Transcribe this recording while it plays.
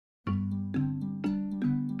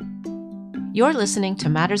You're listening to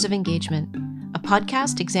Matters of Engagement, a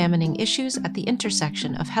podcast examining issues at the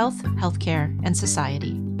intersection of health, healthcare, and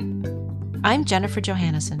society. I'm Jennifer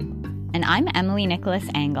Johannesson. And I'm Emily Nicholas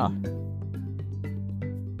Angle.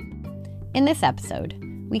 In this episode,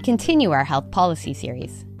 we continue our health policy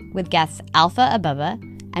series with guests Alpha Ababa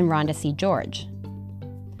and Rhonda C. George.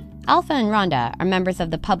 Alpha and Rhonda are members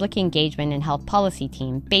of the Public Engagement and Health Policy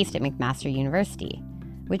team based at McMaster University,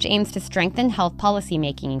 which aims to strengthen health policy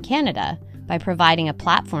making in Canada by providing a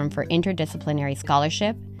platform for interdisciplinary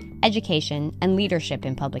scholarship, education, and leadership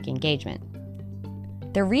in public engagement.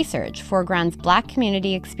 Their research foregrounds Black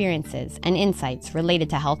community experiences and insights related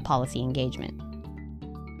to health policy engagement.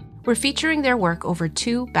 We're featuring their work over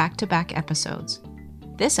 2 back-to-back episodes.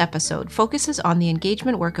 This episode focuses on the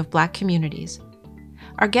engagement work of Black communities.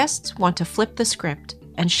 Our guests want to flip the script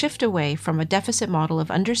and shift away from a deficit model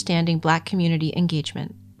of understanding Black community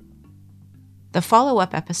engagement. The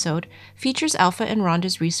follow-up episode features Alpha and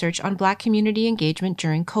Rhonda's research on Black community engagement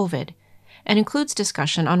during COVID and includes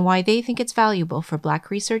discussion on why they think it's valuable for Black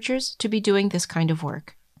researchers to be doing this kind of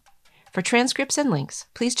work. For transcripts and links,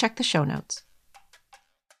 please check the show notes.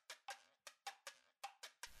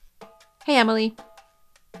 Hey, Emily.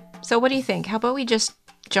 So what do you think? How about we just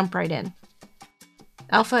jump right in?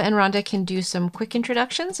 Alpha and Rhonda can do some quick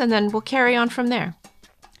introductions and then we'll carry on from there.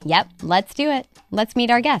 Yep, let's do it. Let's meet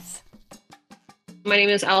our guests. My name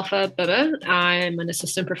is Alpha Ababa. I'm an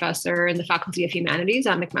assistant professor in the Faculty of Humanities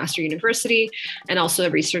at McMaster University and also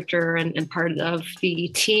a researcher and part of the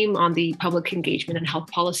team on the Public Engagement and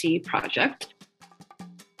Health Policy project.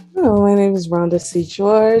 Hello, my name is Rhonda C.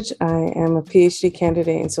 George. I am a PhD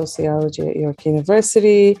candidate in sociology at York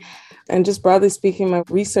University. And just broadly speaking, my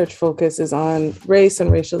research focus is on race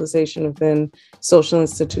and racialization within social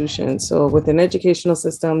institutions. So within educational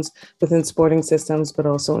systems, within sporting systems, but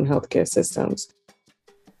also in healthcare systems.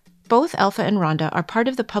 Both Alpha and Rhonda are part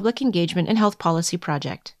of the Public Engagement and Health Policy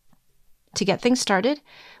project. To get things started,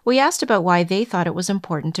 we asked about why they thought it was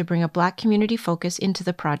important to bring a Black community focus into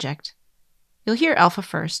the project. You'll hear Alpha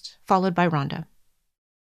first, followed by Rhonda.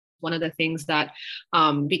 One of the things that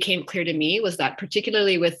became clear to me was that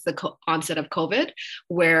particularly with the onset of COVID,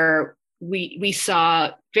 where we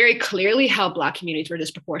saw very clearly how Black communities were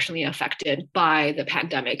disproportionately affected by the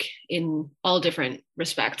pandemic in all different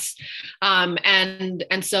respects. And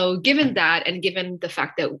so given that, and given the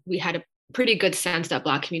fact that we had a pretty good sense that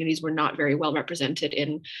Black communities were not very well represented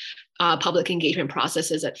in public engagement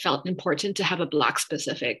processes, it felt important to have a Black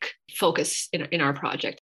specific focus in our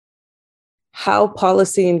project. How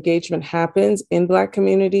policy engagement happens in Black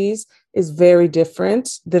communities is very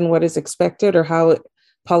different than what is expected or how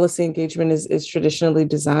policy engagement is traditionally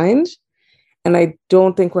designed. And I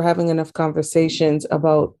don't think we're having enough conversations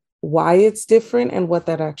about why it's different and what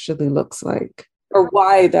that actually looks like, or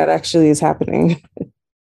why that actually is happening.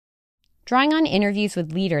 Drawing on interviews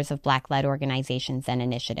with leaders of Black-led organizations and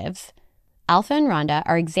initiatives, Alpha and Rhonda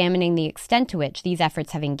are examining the extent to which these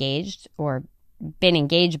efforts have engaged or been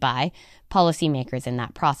engaged by policymakers in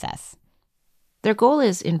that process. Their goal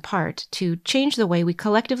is, in part, to change the way we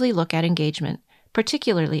collectively look at engagement,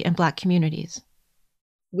 particularly in Black communities.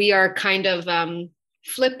 We are kind of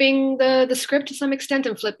flipping the script to some extent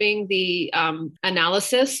and flipping the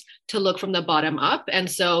analysis to look from the bottom up.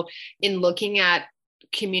 And so in looking at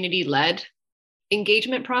community-led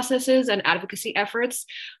engagement processes and advocacy efforts,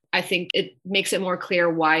 I think it makes it more clear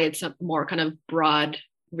why it's a more kind of broad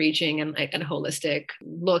reaching and holistic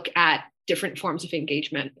look at different forms of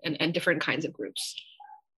engagement and different kinds of groups.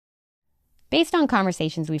 Based on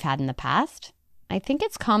conversations we've had in the past, I think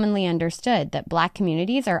it's commonly understood that Black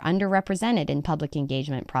communities are underrepresented in public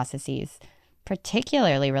engagement processes,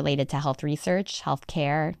 particularly related to health research, health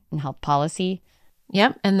care, and health policy.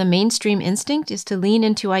 Yep, and the mainstream instinct is to lean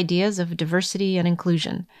into ideas of diversity and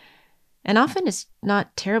inclusion, and often it's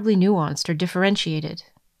not terribly nuanced or differentiated.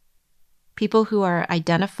 People who are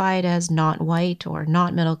identified as not white or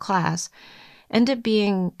not middle class end up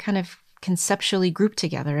being kind of conceptually grouped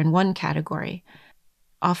together in one category,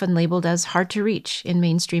 often labeled as hard to reach in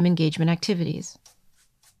mainstream engagement activities.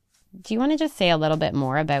 Do you want to just say a little bit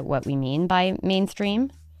more about what we mean by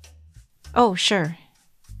mainstream? Oh, sure.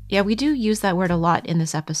 Yeah, we do use that word a lot in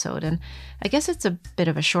this episode, and I guess it's a bit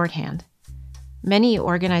of a shorthand. Many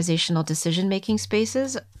organizational decision-making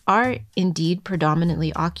spaces are indeed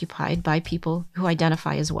predominantly occupied by people who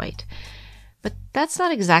identify as white. But that's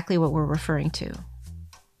not exactly what we're referring to.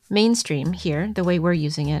 Mainstream, here, the way we're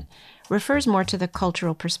using it, refers more to the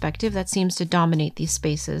cultural perspective that seems to dominate these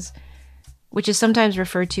spaces, which is sometimes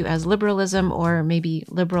referred to as liberalism or maybe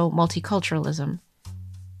liberal multiculturalism.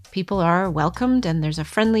 People are welcomed and there's a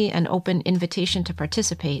friendly and open invitation to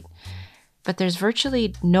participate. but there's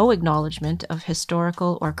virtually no acknowledgement of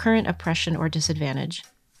historical or current oppression or disadvantage.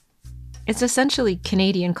 It's essentially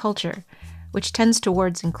Canadian culture, which tends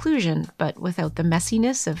towards inclusion, but without the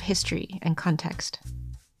messiness of history and context.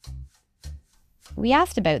 We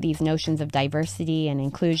asked about these notions of diversity and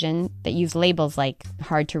inclusion that use labels like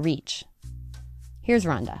hard to reach. Here's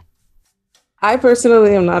Rhonda. I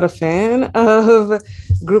personally am not a fan of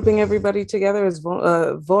grouping everybody together as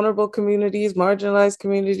vulnerable communities, marginalized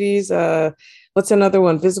communities. What's another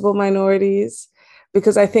one? Visible minorities.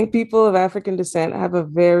 Because I think people of African descent have a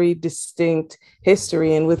very distinct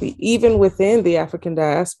history. And even within the African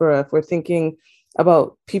diaspora, if we're thinking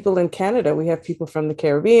about people in Canada, we have people from the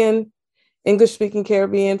Caribbean, English-speaking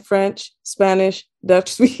Caribbean, French, Spanish,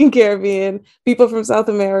 Dutch-speaking Caribbean, people from South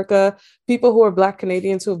America, people who are Black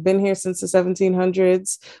Canadians who have been here since the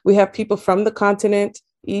 1700s. We have people from the continent,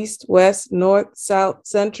 East, West, North, South,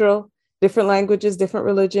 Central, different languages, different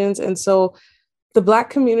religions. And so the Black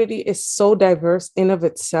community is so diverse in of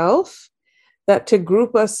itself that to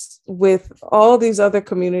group us with all these other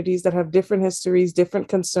communities that have different histories, different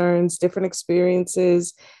concerns, different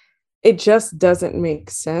experiences, it just doesn't make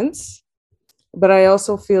sense. But I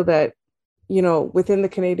also feel that, within the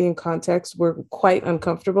Canadian context, we're quite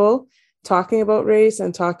uncomfortable talking about race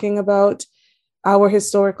and talking about our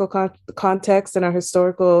historical context and our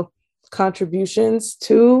historical contributions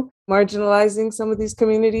to marginalizing some of these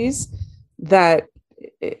communities, that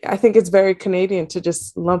I think it's very Canadian to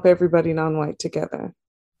just lump everybody non-white together.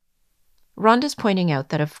 Rhonda's pointing out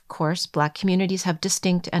that, of course, Black communities have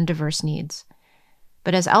distinct and diverse needs.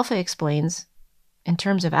 But as Alpha explains, in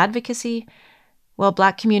terms of advocacy, well,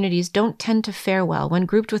 Black communities don't tend to fare well when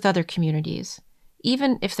grouped with other communities,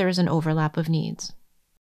 even if there is an overlap of needs.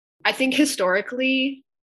 I think historically,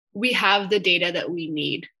 we have the data that we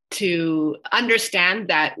need to understand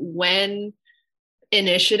that when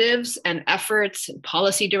initiatives and efforts,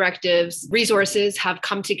 policy directives, resources have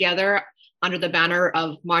come together under the banner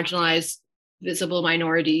of marginalized, visible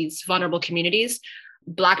minorities, vulnerable communities,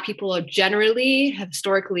 Black people have generally,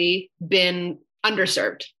 historically, been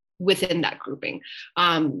underserved within that grouping,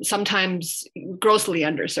 sometimes grossly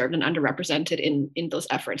underserved and underrepresented in those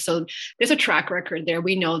efforts. So there's a track record there.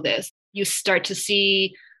 We know this. You start to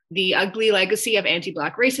see the ugly legacy of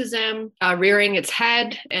anti-Black racism rearing its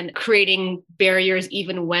head and creating barriers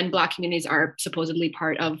even when Black communities are supposedly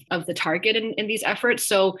part of the target in these efforts.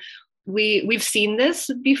 So we've seen this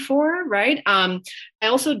before, right? I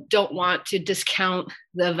also don't want to discount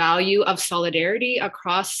the value of solidarity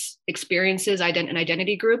across experiences and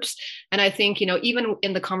identity groups. And I think, even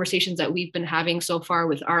in the conversations that we've been having so far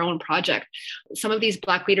with our own project, some of these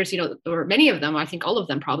Black leaders, or many of them, I think all of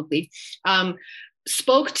them probably,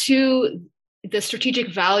 spoke to the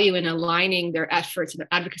strategic value in aligning their efforts and their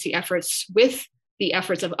advocacy efforts with the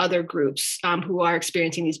efforts of other groups who are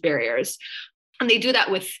experiencing these barriers. And they do that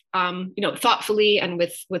with, thoughtfully and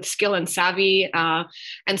with skill and savvy.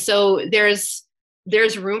 And so there's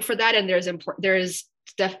room for that. And there's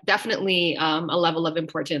definitely a level of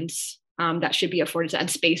importance that should be afforded to, and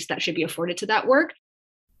space that should be afforded to that work.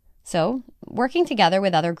 So working together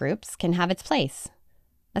with other groups can have its place,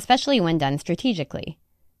 especially when done strategically.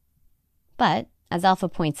 But as Alpha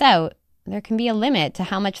points out, there can be a limit to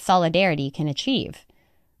how much solidarity can achieve,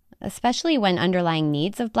 especially when underlying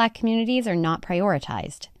needs of Black communities are not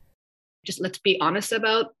prioritized. Just let's be honest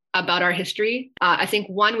about our history. I think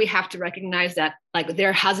we have to recognize that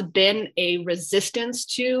there has been a resistance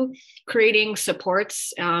to creating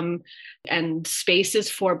supports and spaces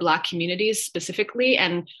for Black communities specifically.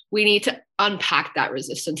 And we need to unpack that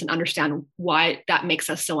resistance and understand why that makes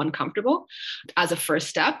us so uncomfortable as a first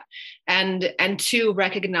step. And to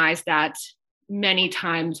recognize that many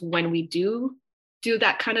times when we do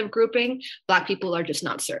that kind of grouping, Black people are just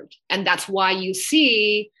not served. And that's why you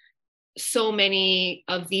see so many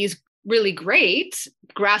of these really great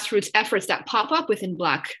grassroots efforts that pop up within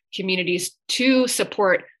Black communities to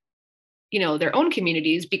support, their own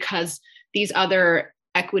communities, because these other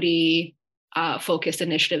equity focused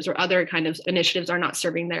initiatives or other kind of initiatives are not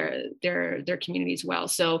serving their communities well.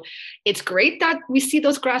 So it's great that we see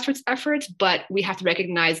those grassroots efforts, but we have to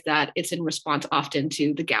recognize that it's in response often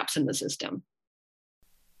to the gaps in the system.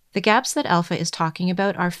 The gaps that Alpha is talking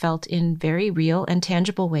about are felt in very real and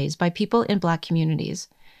tangible ways by people in Black communities.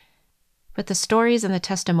 But the stories and the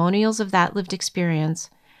testimonials of that lived experience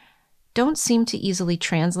don't seem to easily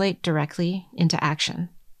translate directly into action.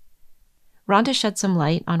 Rhonda shed some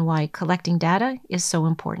light on why collecting data is so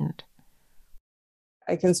important.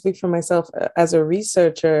 I can speak for myself as a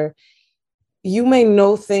researcher. You may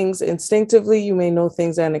know things instinctively, you may know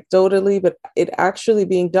things anecdotally, but it actually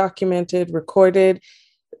being documented, recorded,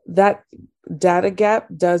 that data gap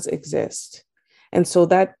does exist. And so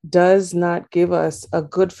that does not give us a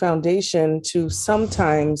good foundation to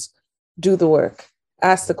sometimes do the work,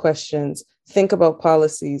 ask the questions, think about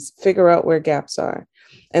policies, figure out where gaps are.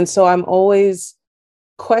 And so I'm always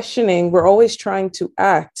questioning, we're always trying to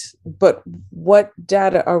act, but what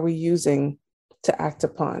data are we using to act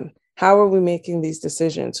upon? How are we making these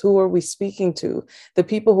decisions? Who are we speaking to? The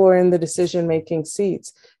people who are in the decision-making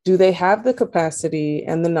seats, do they have the capacity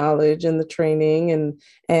and the knowledge and the training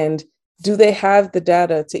and do they have the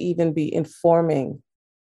data to even be informing,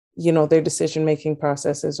 their decision-making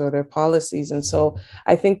processes or their policies? And so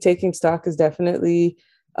I think taking stock is definitely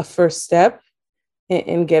a first step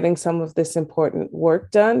in getting some of this important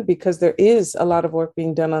work done, because there is a lot of work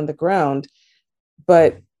being done on the ground,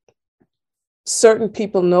 but certain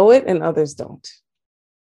people know it and others don't.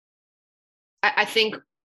 I think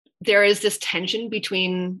there is this tension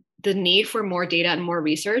between the need for more data and more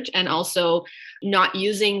research, and also not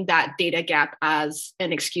using that data gap as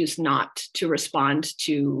an excuse not to respond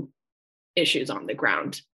to issues on the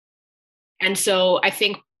ground. And so I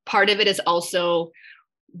think part of it is also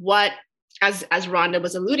what, as Rhonda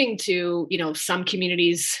was alluding to, some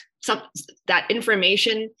communities, that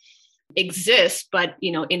information exists, but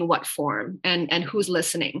in what form and who's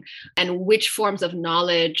listening, and which forms of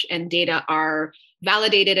knowledge and data are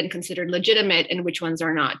validated and considered legitimate and which ones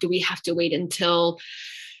are not. Do we have to wait until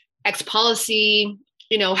X policy,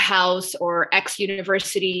 house or X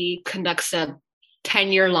university conducts a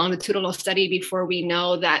 10-year longitudinal study before we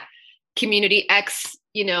know that community X,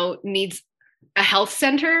 needs a health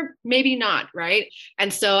center? Maybe not, right?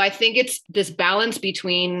 And so I think it's this balance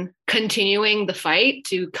between continuing the fight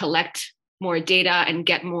to collect more data and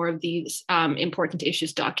get more of these important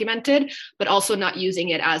issues documented, but also not using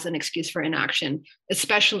it as an excuse for inaction,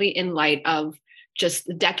 especially in light of just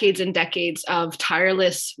decades and decades of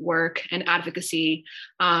tireless work and advocacy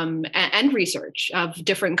and research of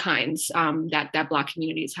different kinds that Black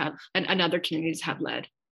communities have and other communities have led.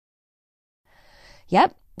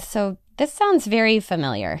 Yep. So this sounds very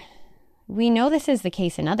familiar. We know this is the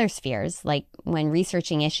case in other spheres, like when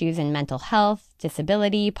researching issues in mental health,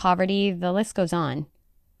 disability, poverty, the list goes on.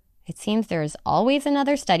 It seems there's always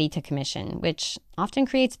another study to commission, which often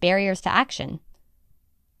creates barriers to action.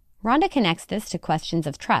 Rhonda connects this to questions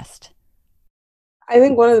of trust. I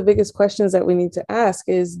think one of the biggest questions that we need to ask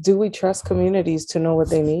is, do we trust communities to know what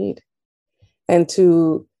they need and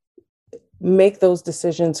to make those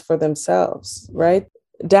decisions for themselves, right?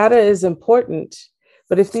 Data is important,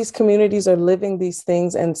 but if these communities are living these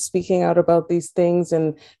things and speaking out about these things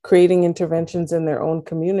and creating interventions in their own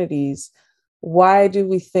communities, why do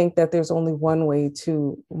we think that there's only one way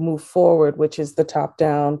to move forward, which is the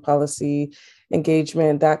top-down policy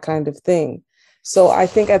engagement, that kind of thing? So I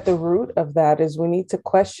think at the root of that is we need to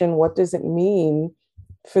question, what does it mean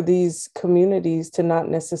for these communities to not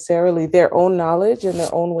necessarily their own knowledge and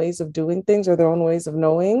their own ways of doing things or their own ways of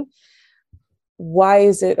knowing? Why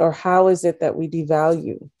is it, or how is it that we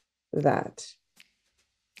devalue that?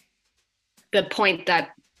 The point that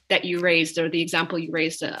you raised, or the example you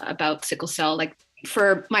raised about sickle cell, like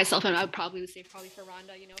for myself, and I would probably say for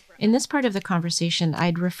Rhonda, In this part of the conversation,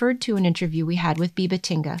 I'd referred to an interview we had with Biba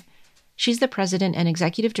Tinga. She's the president and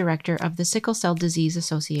executive director of the Sickle Cell Disease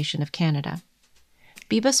Association of Canada.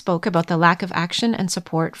 Biba spoke about the lack of action and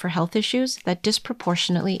support for health issues that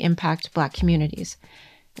disproportionately impact Black communities,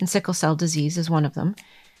 and sickle cell disease is one of them,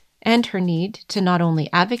 and her need to not only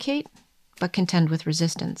advocate, but contend with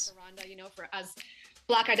resistance. For us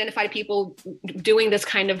Black identified people doing this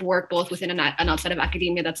kind of work, both within and outside of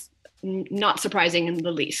academia, that's not surprising in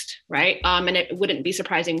the least, right? And it wouldn't be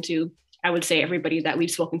surprising to, I would say, everybody that we've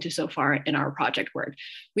spoken to so far in our project work.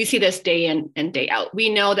 We see this day in and day out. We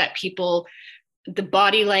know that people, the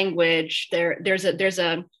body language, there's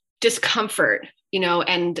a discomfort,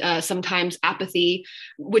 and sometimes apathy,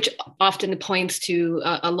 which often points to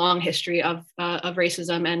a long history of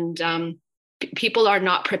racism, and people are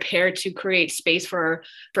not prepared to create space for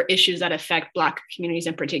issues that affect Black communities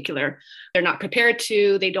in particular. They're not prepared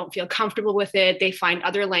to, they don't feel comfortable with it. They find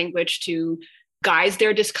other language to guise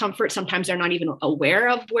their discomfort. Sometimes they're not even aware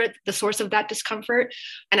of where the source of that discomfort.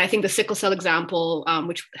 And I think the sickle cell example,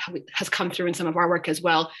 which has come through in some of our work as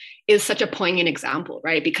well, is such a poignant example,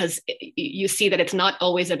 right? Because you see that it's not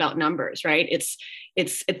always about numbers, right?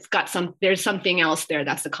 It's got there's something else there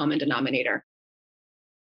that's the common denominator.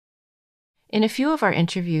 In a few of our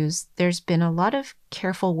interviews, there's been a lot of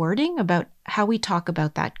careful wording about how we talk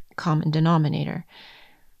about that common denominator,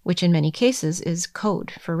 which in many cases is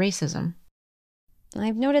code for racism.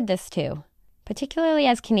 I've noted this too, particularly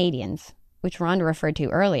as Canadians, which Rhonda referred to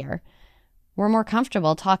earlier. We're more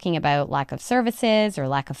comfortable talking about lack of services or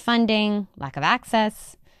lack of funding, lack of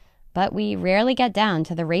access, but we rarely get down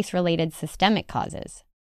to the race-related systemic causes.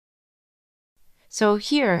 So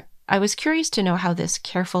here, I was curious to know how this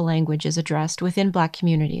careful language is addressed within Black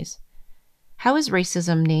communities. How is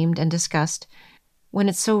racism named and discussed when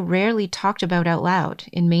it's so rarely talked about out loud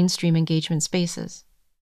in mainstream engagement spaces?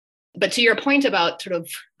 But to your point about sort of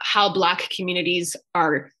how Black communities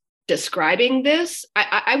are describing this,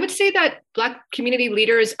 I would say that Black community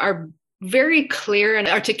leaders are very clear and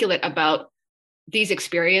articulate about these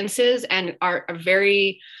experiences and are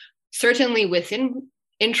very, certainly within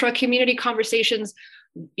intra-community conversations,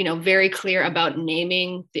 very clear about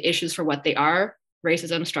naming the issues for what they are: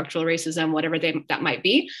 racism, structural racism, whatever that might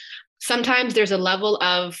be. Sometimes there's a level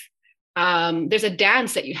of, there's a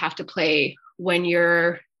dance that you have to play when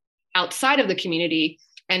you're outside of the community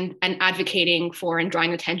and advocating for and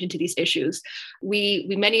drawing attention to these issues. We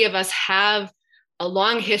many of us have a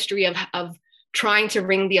long history of trying to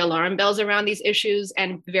ring the alarm bells around these issues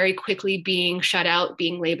and very quickly being shut out,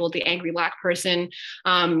 being labeled the angry Black person,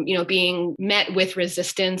 being met with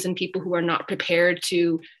resistance and people who are not prepared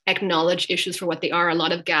to acknowledge issues for what they are, a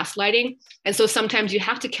lot of gaslighting. And so sometimes you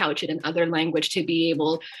have to couch it in other language to be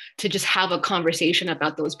able to just have a conversation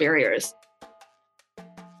about those barriers.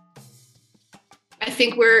 I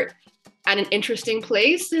think we're at an interesting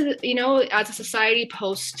place, as a society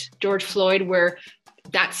post George Floyd, where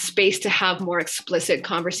that space to have more explicit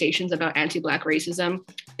conversations about anti-Black racism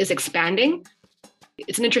is expanding.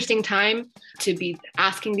 It's an interesting time to be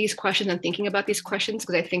asking these questions and thinking about these questions,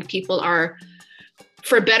 because I think people are,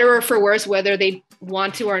 for better or for worse, whether they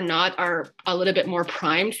want to or not, are a little bit more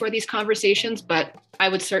primed for these conversations. But I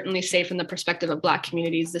would certainly say, from the perspective of Black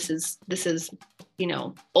communities, this is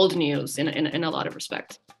old news in a lot of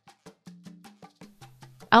respects.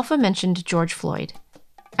 Alpha mentioned George Floyd.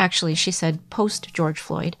 Actually, she said post-George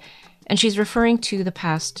Floyd, and she's referring to the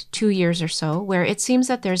past 2 years or so, where it seems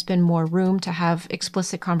that there's been more room to have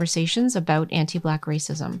explicit conversations about anti-Black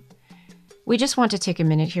racism. We just want to take a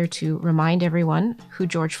minute here to remind everyone who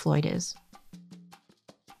George Floyd is.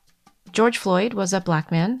 George Floyd was a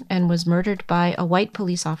Black man and was murdered by a white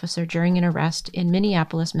police officer during an arrest in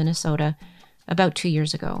Minneapolis, Minnesota, about 2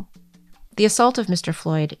 years ago. The assault of Mr.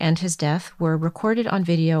 Floyd and his death were recorded on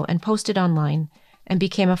video and posted online, and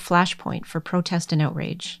became a flashpoint for protest and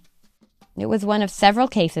outrage. It was one of several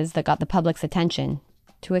cases that got the public's attention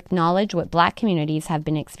to acknowledge what Black communities have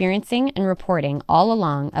been experiencing and reporting all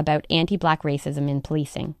along about anti-Black racism in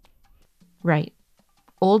policing. Right.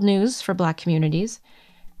 Old news for Black communities,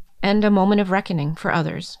 and a moment of reckoning for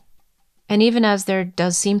others. And even as there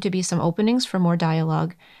does seem to be some openings for more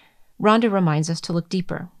dialogue, Rhonda reminds us to look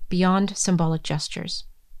deeper, beyond symbolic gestures.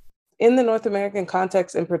 In the North American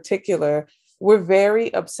context in particular, we're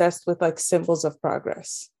very obsessed with symbols of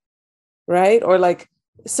progress, right? Or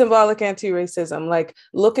symbolic anti-racism,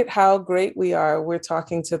 look at how great we are. We're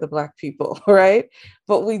talking to the Black people, right?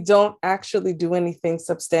 But we don't actually do anything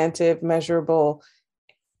substantive, measurable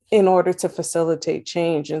in order to facilitate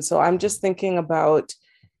change. And so I'm just thinking about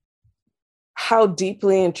how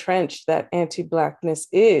deeply entrenched that anti-Blackness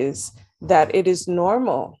is, that it is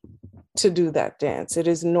normal to do that dance. It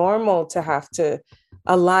is normal to have to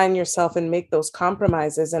align yourself and make those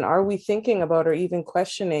compromises. And are we thinking about or even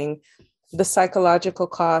questioning the psychological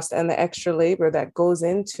cost and the extra labor that goes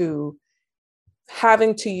into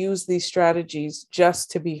having to use these strategies just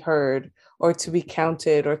to be heard or to be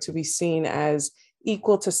counted or to be seen as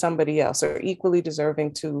equal to somebody else or equally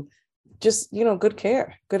deserving to just, good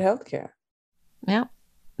care, good health care? Yeah.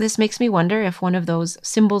 This makes me wonder if one of those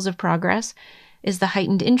symbols of progress is the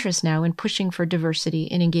heightened interest now in pushing for diversity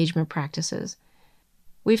in engagement practices.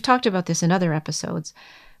 We've talked about this in other episodes,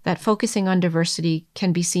 that focusing on diversity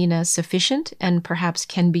can be seen as sufficient and perhaps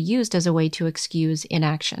can be used as a way to excuse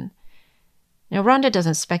inaction. Now, Rhonda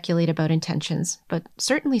doesn't speculate about intentions, but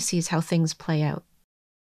certainly sees how things play out.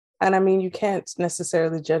 And I mean, you can't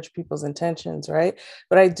necessarily judge people's intentions, right?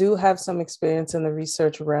 But I do have some experience in the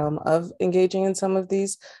research realm of engaging in some of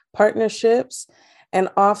these partnerships. And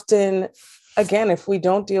often, again, if we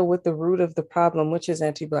don't deal with the root of the problem, which is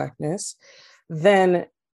anti-Blackness, then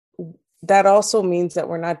that also means that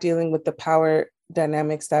we're not dealing with the power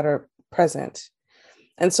dynamics that are present.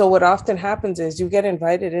 And so what often happens is you get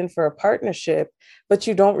invited in for a partnership, but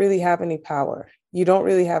you don't really have any power. You don't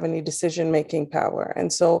really have any decision-making power.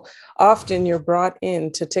 And so often you're brought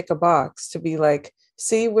in to tick a box to be like,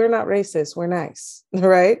 see, we're not racist, we're nice,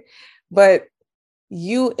 right? But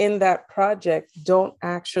you in that project don't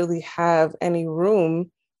actually have any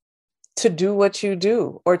room to do what you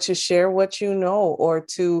do or to share what you know or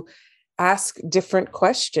to ask different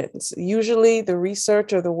questions. Usually the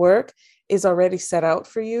research or the work is already set out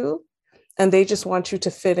for you, and they just want you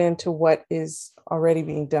to fit into what is already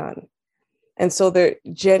being done. And so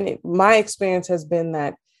my experience has been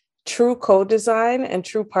that true co-design and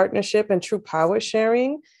true partnership and true power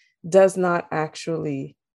sharing does not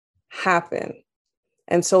actually happen.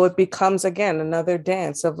 And so it becomes, again, another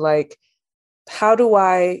dance of like, how do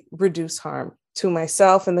I reduce harm to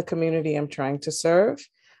myself and the community I'm trying to serve,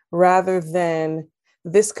 rather than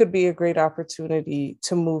this could be a great opportunity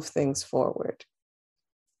to move things forward.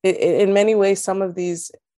 In many ways, some of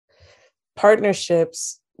these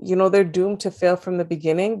partnerships, they're doomed to fail from the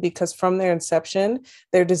beginning, because from their inception,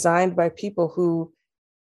 they're designed by people who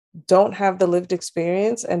don't have the lived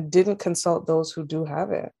experience and didn't consult those who do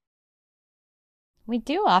have it. We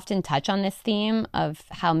do often touch on this theme of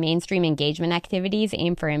how mainstream engagement activities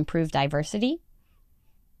aim for improved diversity,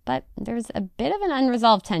 but there's a bit of an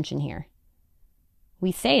unresolved tension here.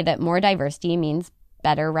 We say that more diversity means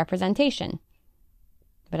better representation,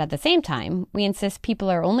 but at the same time, we insist people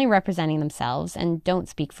are only representing themselves and don't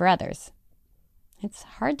speak for others. It's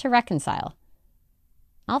hard to reconcile.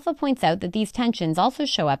 Alpha points out that these tensions also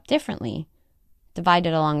show up differently,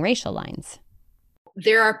 divided along racial lines.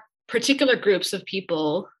 There are particular groups of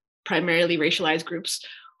people, primarily racialized groups,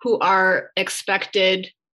 who are expected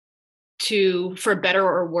to, for better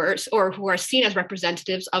or worse, or who are seen as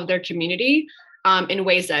representatives of their community in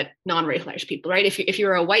ways that non-racialized people, right? If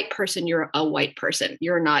you're a white person, you're a white person.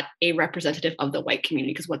 You're not a representative of the white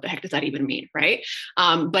community, because what the heck does that even mean, right?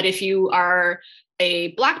 But if you are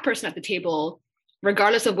a Black person at the table,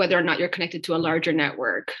 regardless of whether or not you're connected to a larger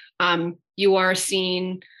network, you are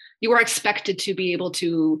expected to be able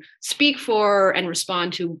to speak for and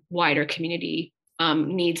respond to wider community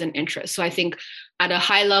needs and interests. So I think at a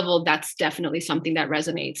high level, that's definitely something that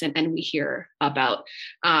resonates and we hear about.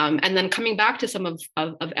 And then coming back to some of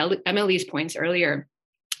Emily's points earlier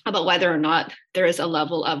about whether or not there is a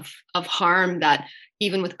level of harm that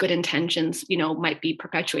even with good intentions, might be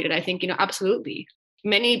perpetuated. I think, absolutely.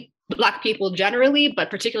 Many Black people generally,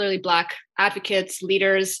 but particularly Black advocates,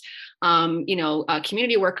 leaders,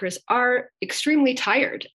 community workers are extremely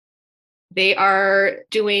tired. They are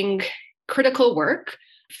doing critical work,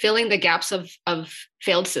 filling the gaps of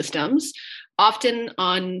failed systems, often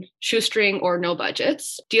on shoestring or no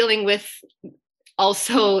budgets, dealing with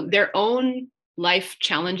also their own life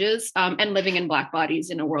challenges and living in Black bodies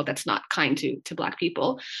in a world that's not kind to Black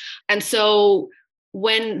people. And so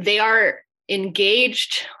when they are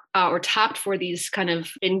engaged or tapped for these kind of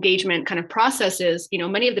engagement kind of processes,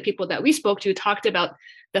 many of the people that we spoke to talked about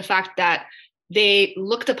the fact that they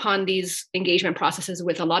looked upon these engagement processes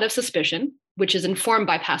with a lot of suspicion, which is informed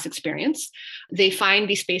by past experience. They find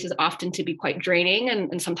these spaces often to be quite draining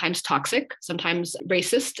and sometimes toxic, sometimes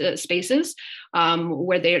racist spaces,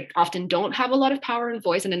 where they often don't have a lot of power and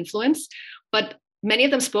voice and influence. But many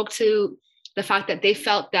of them spoke to the fact that they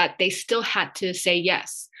felt that they still had to say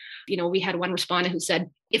yes. We had one respondent who said,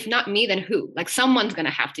 if not me, then who? Like, someone's going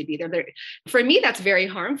to have to be there. For me, that's very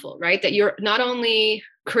harmful, right? That you're not only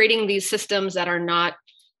creating these systems that are not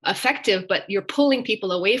effective, but you're pulling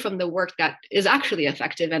people away from the work that is actually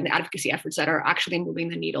effective and the advocacy efforts that are actually moving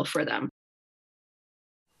the needle for them.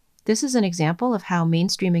 This is an example of how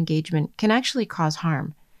mainstream engagement can actually cause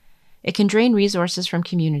harm. It can drain resources from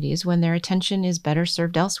communities when their attention is better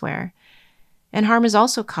served elsewhere. And harm is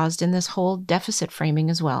also caused in this whole deficit framing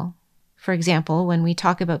as well. For example, when we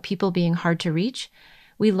talk about people being hard to reach,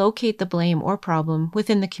 we locate the blame or problem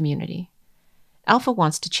within the community. Alpha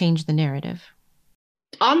wants to change the narrative.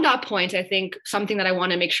 On that point, I think something that I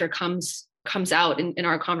want to make sure comes out in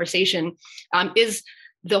our conversation is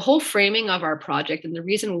the whole framing of our project, and the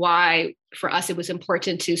reason why for us it was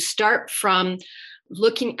important to start from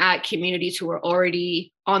looking at communities who are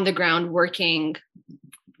already on the ground working,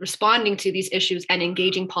 responding to these issues and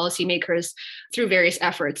engaging policymakers through various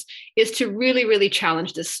efforts, is to really, really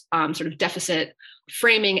challenge this sort of deficit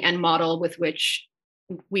framing and model with which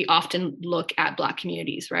we often look at Black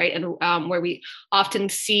communities, right? And where we often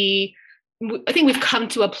see, I think we've come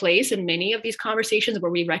to a place in many of these conversations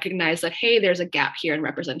where we recognize that, hey, there's a gap here in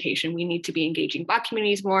representation. We need to be engaging Black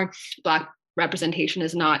communities more. Black representation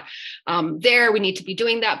is not there. We need to be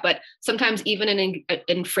doing that. But sometimes even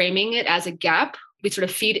in framing it as a gap, we sort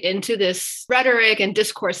of feed into this rhetoric and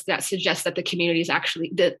discourse that suggests that the community is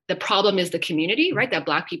actually, the problem is the community, right? That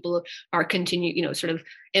Black people are sort of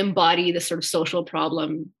embody this sort of social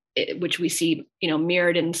problem, which we see,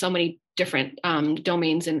 mirrored in so many different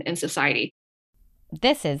domains in society.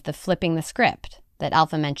 This is the flipping the script that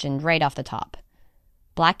Alpha mentioned right off the top.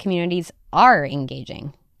 Black communities are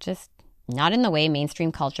engaging, just not in the way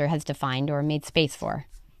mainstream culture has defined or made space for.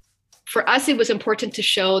 For us, it was important to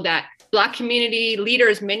show that Black community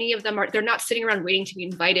leaders, many of them they're not sitting around waiting to be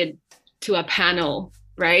invited to a panel,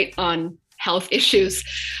 right, on health issues.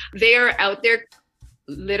 They are out there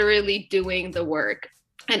literally doing the work.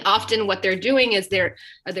 And often what they're doing is they're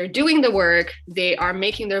doing the work, they are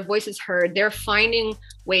making their voices heard, they're finding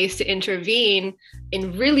ways to intervene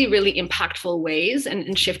in really, really impactful ways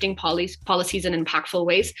and shifting policies in impactful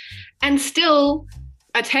ways, and still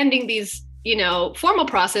attending these formal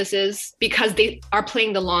processes because they are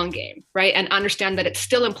playing the long game, right? And understand that it's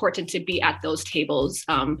still important to be at those tables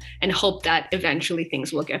and hope that eventually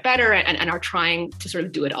things will get better and are trying to sort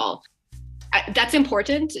of do it all. That's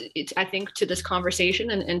important, I think, to this conversation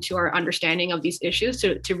and to our understanding of these issues,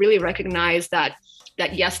 to really recognize that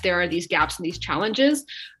yes, there are these gaps and these challenges,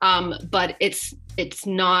 but it's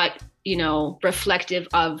not, reflective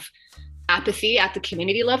of apathy at the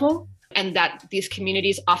community level, and that these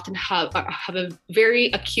communities often have a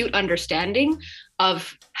very acute understanding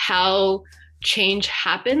of how change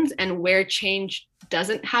happens and where change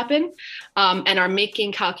doesn't happen, and are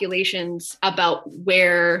making calculations about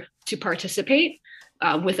where to participate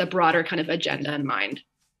with a broader kind of agenda in mind.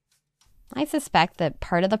 I suspect that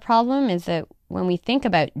part of the problem is that when we think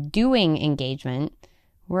about doing engagement,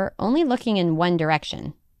 we're only looking in one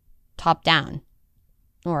direction, top down,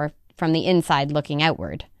 or from the inside looking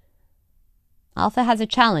outward. Alpha has a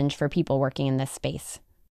challenge for people working in this space.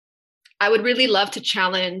 I would really love to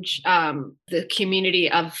challenge the community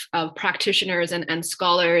of practitioners and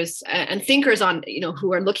scholars and thinkers on,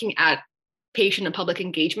 who are looking at patient and public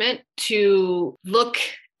engagement to look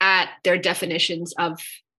at their definitions of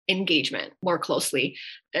engagement more closely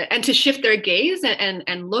and to shift their gaze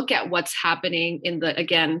and look at what's happening in the,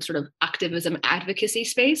 again, sort of activism advocacy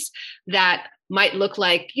space that might look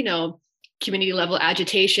like, community level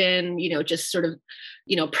agitation, just sort of,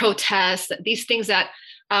 protests, these things that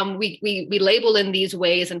we label in these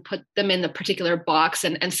ways and put them in the particular box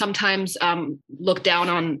and sometimes look down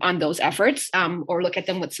on those efforts or look at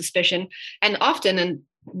them with suspicion, and often and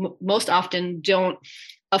most often don't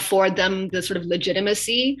afford them the sort of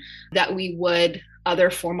legitimacy that we would other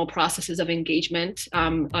formal processes of engagement,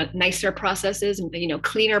 nicer processes,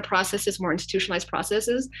 cleaner processes, more institutionalized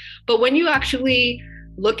processes. But when you actually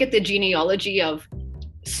look at the genealogy of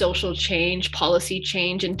social change, policy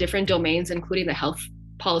change in different domains, including the health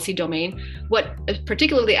policy domain, what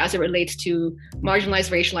particularly as it relates to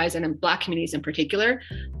marginalized, racialized, and in Black communities in particular,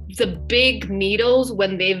 the big needles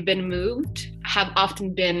when they've been moved have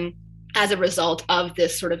often been as a result of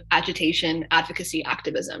this sort of agitation, advocacy,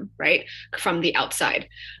 activism, right, from the outside.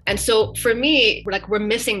 And so for me, we're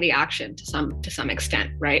missing the action to some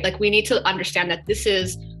extent, right? Like we need to understand that this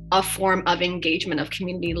is a form of engagement, of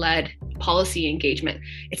community-led policy engagement.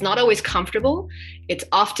 It's not always comfortable. It's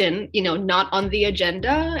often, not on the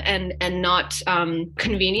agenda and not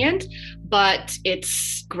convenient, but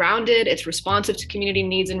it's grounded, it's responsive to community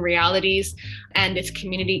needs and realities, and it's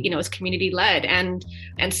community, it's community-led.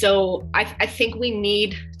 And so I think we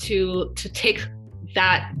need to take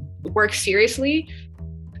that work seriously.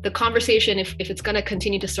 The conversation, if it's going to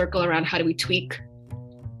continue to circle around how do we tweak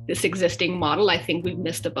this existing model, I think we've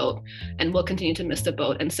missed the boat and will continue to miss the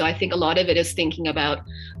boat. And so I think a lot of it is thinking about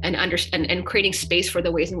and creating space for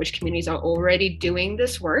the ways in which communities are already doing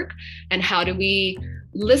this work, and how do we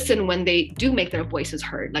listen when they do make their voices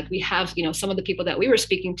heard. Like we have, some of the people that we were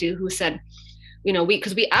speaking to who said,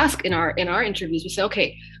 because we ask in our interviews, we say,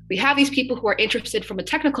 okay, we have these people who are interested from a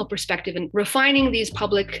technical perspective in refining these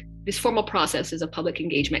formal processes of public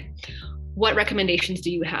engagement. What recommendations do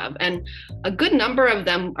you have? And a good number of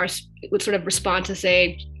them would sort of respond to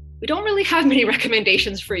say, we don't really have many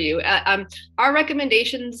recommendations for you. Our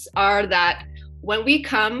recommendations are that when we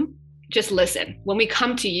come, just listen. When we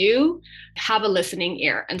come to you, have a listening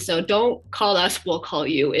ear. And so don't call us, we'll call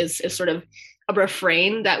you is sort of a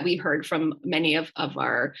refrain that we heard from many of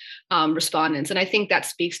our respondents. And I think that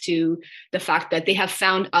speaks to the fact that they have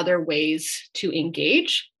found other ways to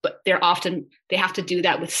engage, but they have to do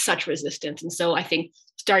that with such resistance. And so I think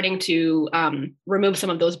starting to remove some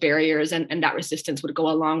of those barriers and that resistance would go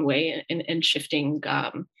a long way in shifting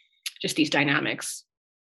just these dynamics.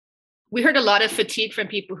 We heard a lot of fatigue from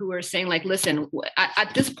people who were saying, like, listen,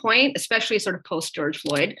 at this point, especially sort of post George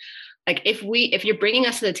Floyd, like if you're bringing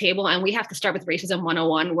us to the table and we have to start with racism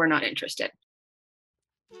 101, we're not interested.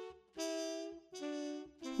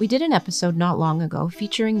 We did an episode not long ago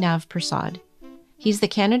featuring Nav Prasad. He's the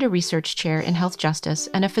Canada Research Chair in Health Justice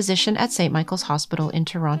and a physician at St. Michael's Hospital in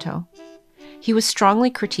Toronto. He was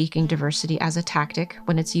strongly critiquing diversity as a tactic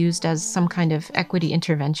when it's used as some kind of equity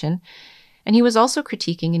intervention. and he was also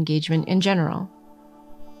critiquing engagement in general.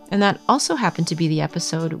 And that also happened to be the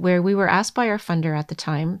episode where we were asked by our funder at the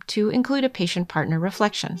time to include a patient-partner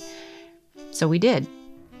reflection. So we did.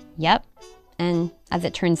 Yep. And as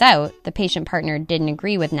it turns out, the patient partner didn't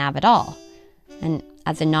agree with Nav at all. And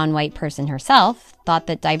as a non-white person herself, thought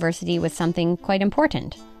that diversity was something quite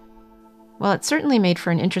important. Well, it certainly made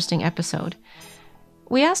for an interesting episode.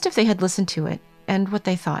 We asked if they had listened to it and what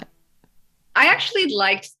they thought. I actually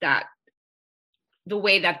liked that, the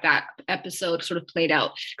way that episode sort of played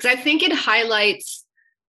out, because I think it highlights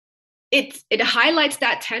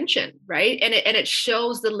that tension, right? And it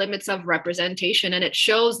shows the limits of representation, and it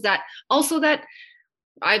shows that also that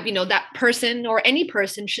that person or any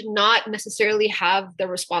person should not necessarily have they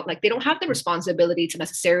don't have the responsibility to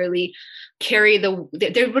necessarily carry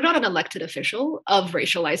we're not an elected official of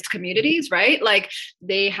racialized communities, right? Like,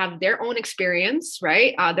 they have their own experience,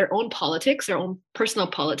 right? Their own politics, their own personal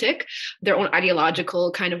politic, their own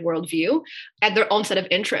ideological kind of worldview, and their own set of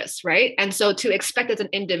interests, right? And so to expect as an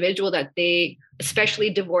individual that they,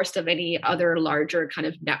 especially divorced of any other larger kind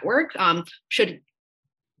of network, should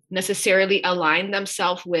necessarily align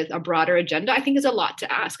themselves with a broader agenda, I think is a lot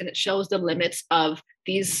to ask. And it shows the limits of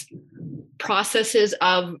these processes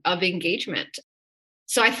of engagement.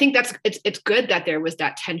 So I think it's good that there was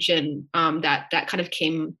that tension that kind of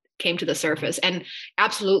came to the surface. And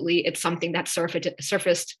absolutely, it's something that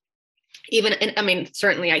surfaced even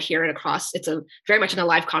certainly I hear it across, it's a very much an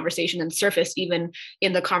alive conversation, and surfaced even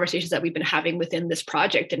in the conversations that we've been having within this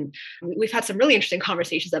project. And we've had some really interesting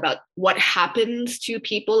conversations about what happens to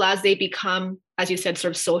people as they become, as you said,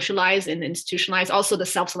 sort of socialized and institutionalized. Also the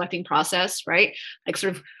self-selecting process, right? Like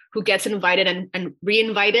sort of who gets invited and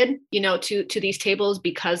re-invited, to these tables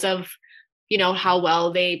because of, how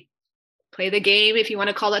well they play the game, if you want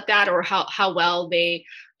to call it that, or how well they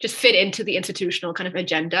just fit into the institutional kind of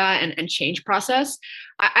agenda and change process.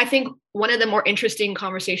 I think one of the more interesting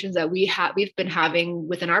conversations that we've been having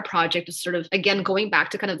within our project is sort of, again, going back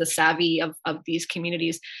to kind of the savvy of these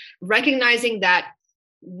communities, recognizing that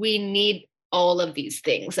we need all of these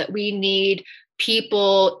things, that we need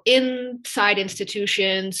people inside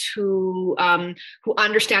institutions who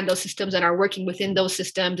understand those systems and are working within those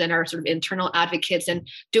systems and are sort of internal advocates and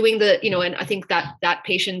doing and I think that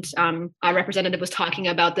patient representative was talking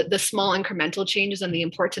about the small incremental changes and the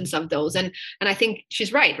importance of those. And I think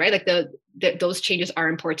she's right? Like those changes are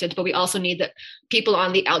important, but we also need the people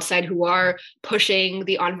on the outside who are pushing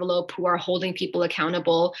the envelope, who are holding people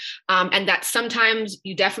accountable. And that sometimes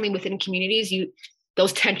you definitely within communities,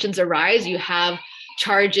 those tensions arise. You have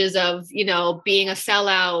charges of, being a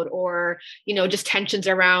sellout or, just tensions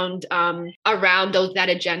around that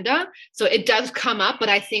agenda. So it does come up, but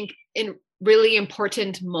I think in really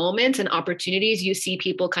important moments and opportunities, you see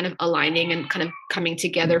people kind of aligning and kind of coming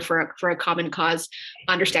together for a common cause,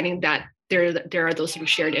 understanding that there are those sort of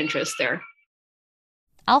shared interests there.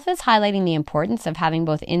 Alpha's highlighting the importance of having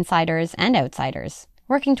both insiders and outsiders,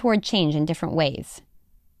 working toward change in different ways.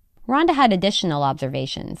 Rhonda had additional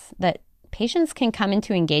observations that patients can come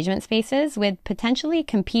into engagement spaces with potentially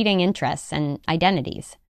competing interests and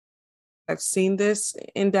identities. I've seen this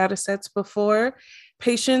in data sets before.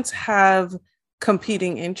 Patients have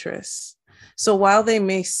competing interests. So while they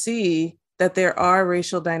may see that there are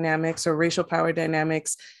racial dynamics or racial power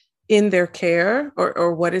dynamics in their care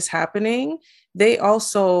or what is happening, they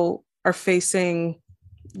also are facing,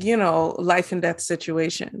 life and death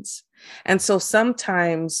situations. And so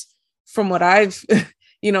sometimes from what I've,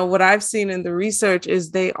 what I've seen in the research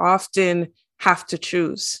is they often have to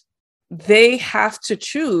choose. They have to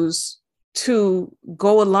choose to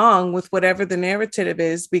go along with whatever the narrative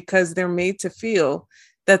is because they're made to feel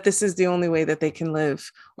that this is the only way that they can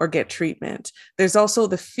live or get treatment. There's also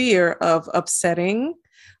the fear of upsetting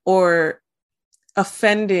or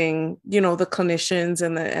offending, the clinicians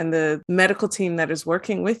and the medical team that is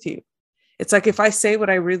working with you. It's like, if I say what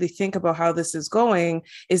I really think about how this is going,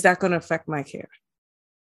 is that going to affect my care?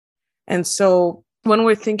 And so when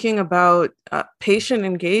we're thinking about patient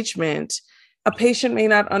engagement, a patient may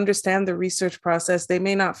not understand the research process. They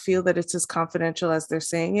may not feel that it's as confidential as they're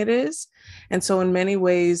saying it is. And so in many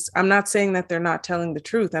ways, I'm not saying that they're not telling the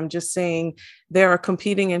truth. I'm just saying there are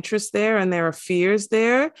competing interests there and there are fears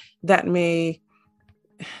there that may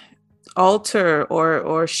alter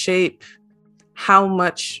or shape how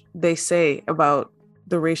much they say about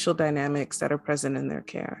the racial dynamics that are present in their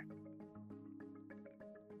care.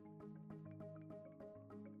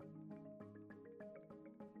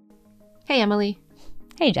 Hey, Emily.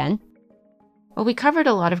 Hey, Jen. Well, we covered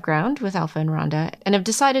a lot of ground with Alpha and Rhonda and have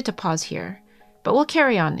decided to pause here, but we'll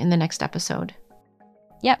carry on in the next episode.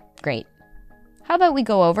 Yep, great. How about we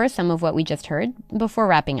go over some of what we just heard before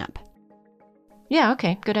wrapping up? Yeah,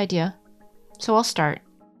 okay, good idea. So I'll start.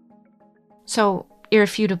 So,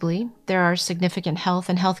 irrefutably, there are significant health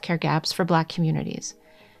and healthcare gaps for Black communities.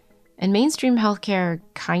 And mainstream healthcare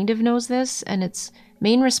kind of knows this, and its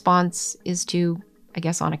main response is to, I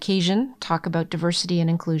guess on occasion, talk about diversity and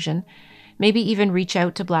inclusion, maybe even reach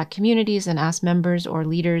out to Black communities and ask members or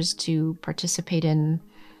leaders to participate in,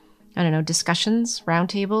 discussions,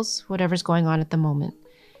 roundtables, whatever's going on at the moment.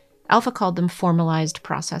 Alpha called them formalized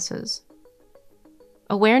processes.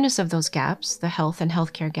 Awareness of those gaps, the health and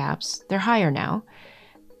healthcare gaps, they're higher now,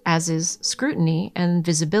 as is scrutiny and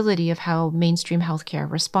visibility of how mainstream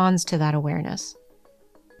healthcare responds to that awareness.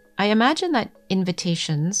 I imagine that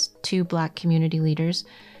invitations to Black community leaders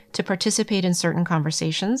to participate in certain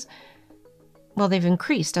conversations, well, they've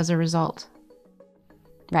increased as a result.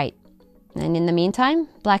 Right. And in the meantime,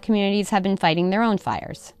 Black communities have been fighting their own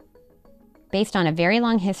fires. Based on a very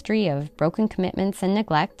long history of broken commitments and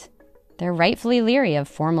neglect, they're rightfully leery of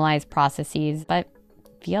formalized processes, but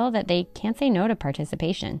feel that they can't say no to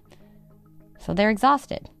participation. So they're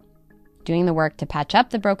exhausted, doing the work to patch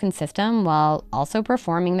up the broken system while also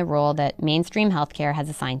performing the role that mainstream healthcare has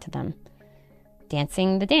assigned to them.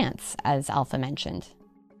 Dancing the dance, as Alpha mentioned.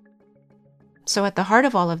 So at the heart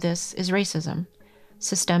of all of this is racism,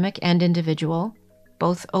 systemic and individual,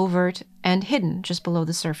 both overt and hidden just below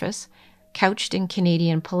the surface, couched in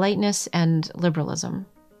Canadian politeness and liberalism.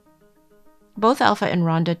 Both Alpha and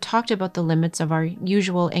Rhonda talked about the limits of our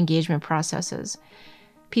usual engagement processes.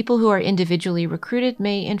 People who are individually recruited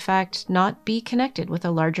may, in fact, not be connected with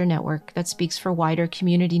a larger network that speaks for wider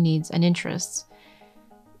community needs and interests.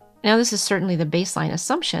 Now, this is certainly the baseline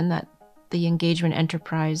assumption that the engagement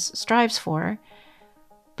enterprise strives for,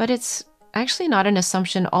 but it's actually not an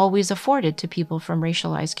assumption always afforded to people from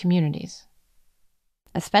racialized communities.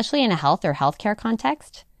 Especially in a health or healthcare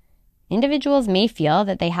context, individuals may feel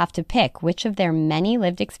that they have to pick which of their many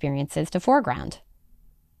lived experiences to foreground.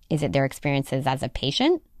 Is it their experiences as a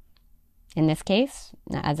patient? In this case,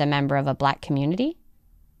 as a member of a Black community?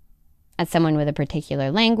 As someone with a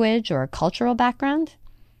particular language or cultural background?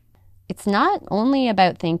 It's not only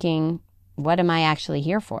about thinking, what am I actually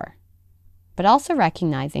here for? But also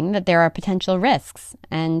recognizing that there are potential risks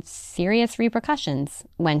and serious repercussions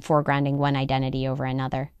when foregrounding one identity over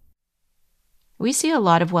another. We see a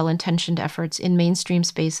lot of well-intentioned efforts in mainstream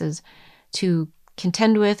spaces to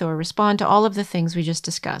contend with or respond to all of the things we just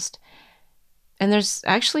discussed. And there's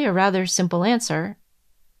actually a rather simple answer,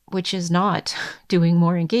 which is not doing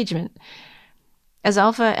more engagement. As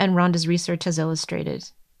Alpha and Rhonda's research has illustrated,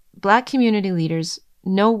 Black community leaders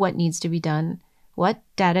know what needs to be done, what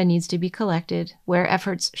data needs to be collected, where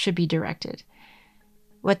efforts should be directed.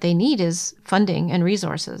 What they need is funding and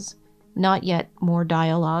resources, not yet more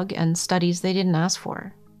dialogue and studies they didn't ask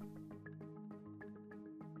for.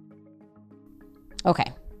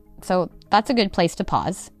 Okay, so that's a good place to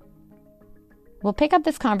pause. We'll pick up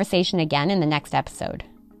this conversation again in the next episode,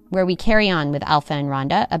 where we carry on with Alpha and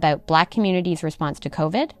Rhonda about Black communities' response to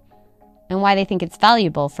COVID and why they think it's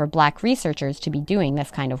valuable for Black researchers to be doing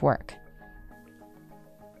this kind of work.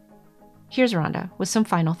 Here's Rhonda with some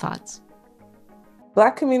final thoughts.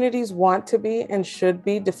 Black communities want to be and should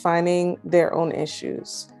be defining their own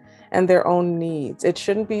issues and their own needs. It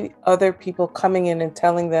shouldn't be other people coming in and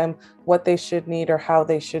telling them what they should need or how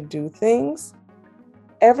they should do things.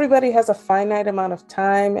 Everybody has a finite amount of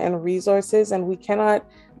time and resources, and we cannot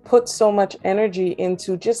put so much energy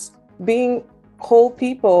into just being whole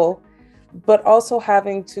people, but also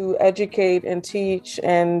having to educate and teach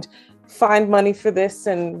and find money for this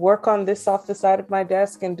and work on this off the side of my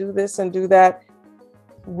desk and do this and do that.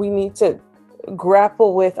 We need to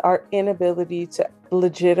grapple with our inability to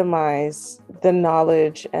legitimize the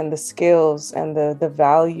knowledge and the skills and the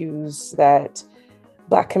values that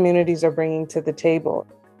Black communities are bringing to the table.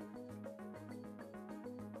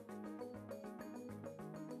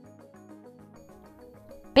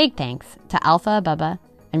 Big thanks to Alpha Ababa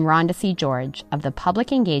and Rhonda C. George of the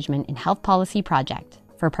Public Engagement in Health Policy Project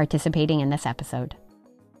for participating in this episode.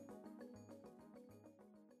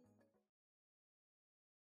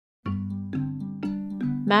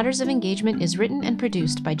 Matters of Engagement is written and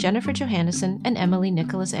produced by Jennifer Johannesson and Emily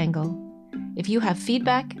Nicholas Engel. If you have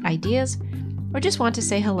feedback, ideas, or just want to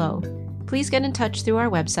say hello, please get in touch through our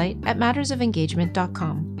website at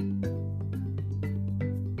mattersofengagement.com.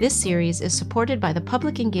 This series is supported by the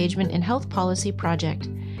Public Engagement in Health Policy Project,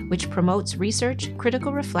 which promotes research,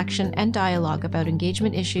 critical reflection, and dialogue about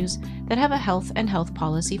engagement issues that have a health and health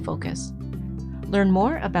policy focus. Learn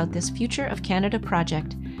more about this Future of Canada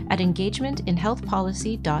project at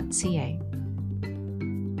engagementinhealthpolicy.ca.